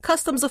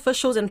Customs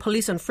officials and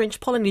police in French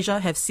Polynesia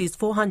have seized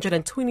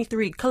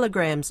 423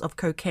 kilograms of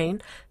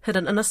cocaine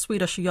hidden in a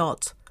Swedish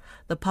yacht.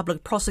 The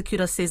public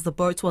prosecutor says the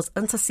boat was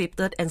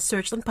intercepted and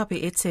searched in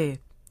Papeete.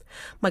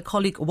 My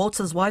colleague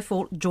Walter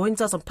Zweifel joins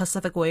us on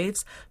Pacific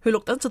Waves, who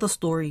looked into the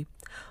story.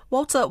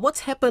 Walter,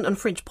 what's happened in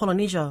French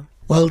Polynesia?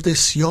 Well,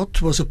 this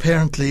yacht was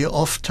apparently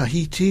off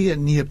Tahiti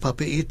near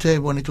Papeete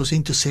when it was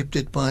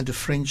intercepted by the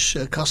French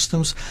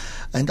customs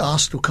and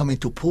asked to come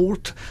into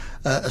port.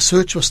 A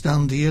search was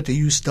done there. They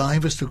used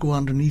divers to go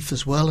underneath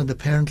as well, and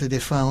apparently they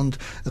found,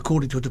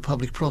 according to the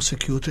public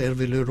prosecutor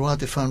Hervé Leroy,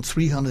 they found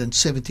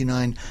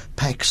 379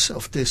 packs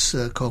of this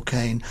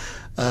cocaine.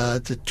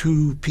 The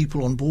two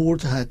people on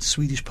board had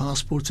Swedish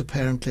passports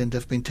apparently, and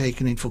they've been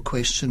taken in for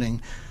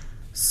questioning.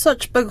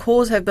 Such big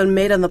hauls have been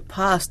made in the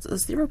past.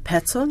 Is there a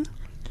pattern?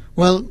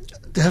 Well,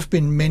 there have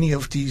been many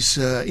of these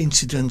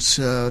incidents.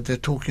 They're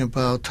talking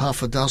about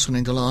half a dozen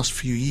in the last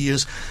few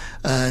years,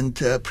 and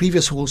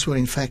previous hauls were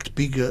in fact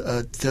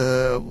bigger.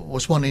 There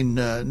was one in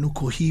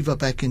Nukuhiva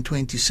back in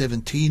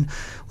 2017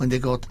 when they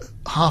got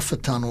half a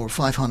ton or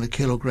 500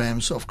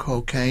 kilograms of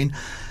cocaine.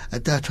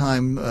 At that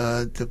time,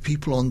 the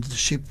people on the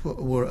ship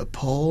were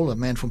a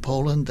man from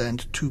Poland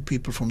and two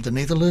people from the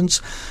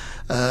Netherlands.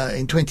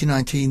 In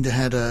 2019, they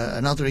had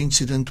another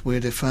incident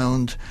where they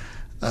found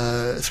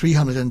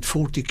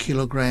 340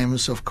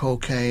 kilograms of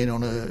cocaine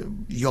on a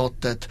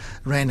yacht that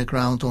ran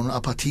aground on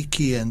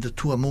Apatiki and the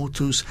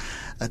Tuamotus.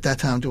 At that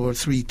time, there were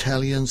 3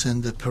 Italians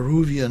and the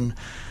Peruvian.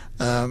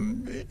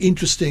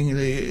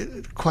 Interestingly,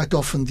 quite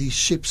often these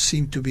ships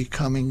seem to be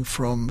coming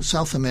from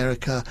South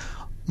America,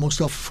 most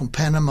often from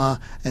Panama,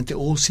 and they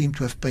all seem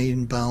to have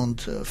been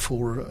bound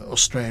for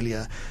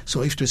Australia.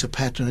 So if there's a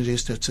pattern, it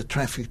is that's a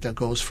traffic that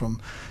goes from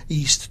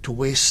east to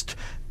west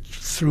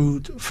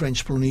through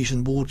French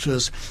Polynesian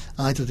waters.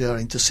 Either they are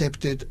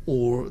intercepted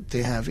or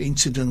they have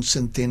incidents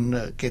and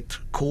then get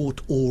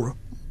caught or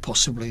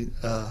possibly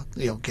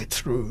get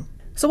through.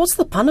 So what's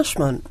the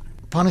punishment?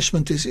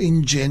 Punishment is,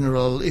 in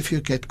general, if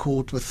you get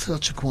caught with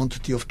such a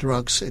quantity of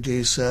drugs, it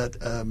is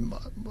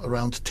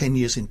around 10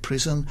 years in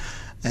prison,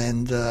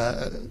 and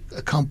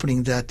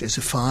accompanying that is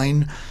a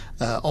fine,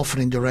 often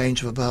in the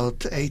range of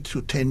about 8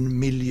 to 10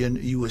 million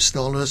US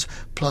dollars.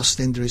 Plus,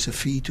 then there is a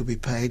fee to be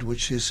paid,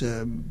 which is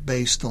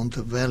based on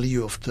the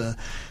value of the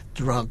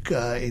drug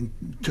in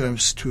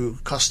terms to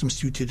customs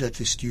duty that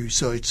is due.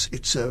 So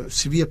it's a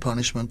severe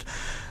punishment.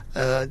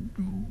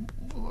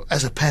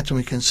 As a pattern,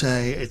 we can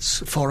say it's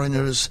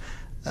foreigners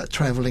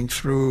traveling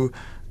through.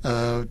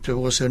 There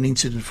was an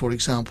incident, for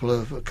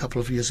example, a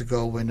couple of years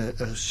ago when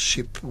a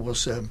ship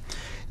was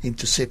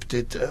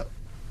intercepted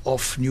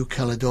off New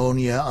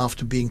Caledonia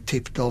after being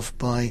tipped off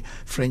by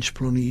French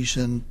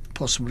Polynesian,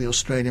 possibly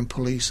Australian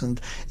police, and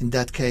in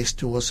that case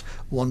there was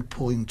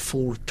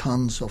 1.4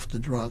 tons of the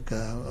drug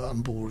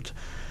on board.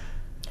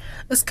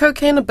 Is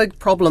cocaine a big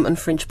problem in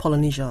French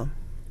Polynesia?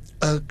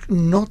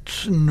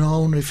 Not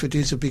known if it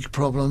is a big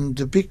problem.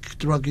 The big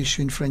drug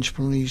issue in French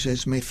Polynesia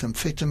is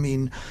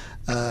methamphetamine.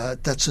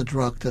 That's a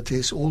drug that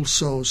is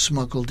also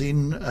smuggled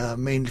in,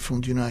 mainly from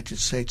the United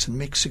States and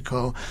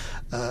Mexico.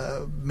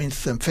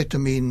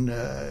 Methamphetamine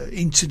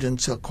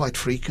incidents are quite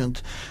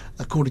frequent.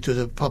 According to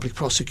the public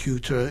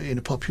prosecutor, in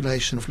a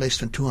population of less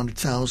than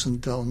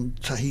 200,000 on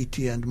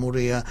Tahiti and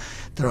Moorea,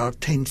 there are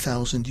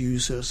 10,000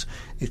 users.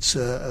 It's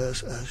a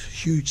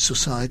huge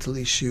societal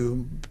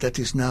issue that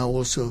is now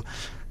also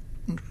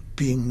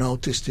being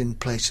noticed in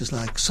places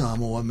like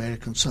Samoa,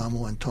 American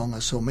Samoa and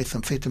Tonga. So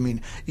methamphetamine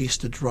is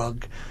the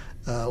drug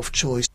of choice.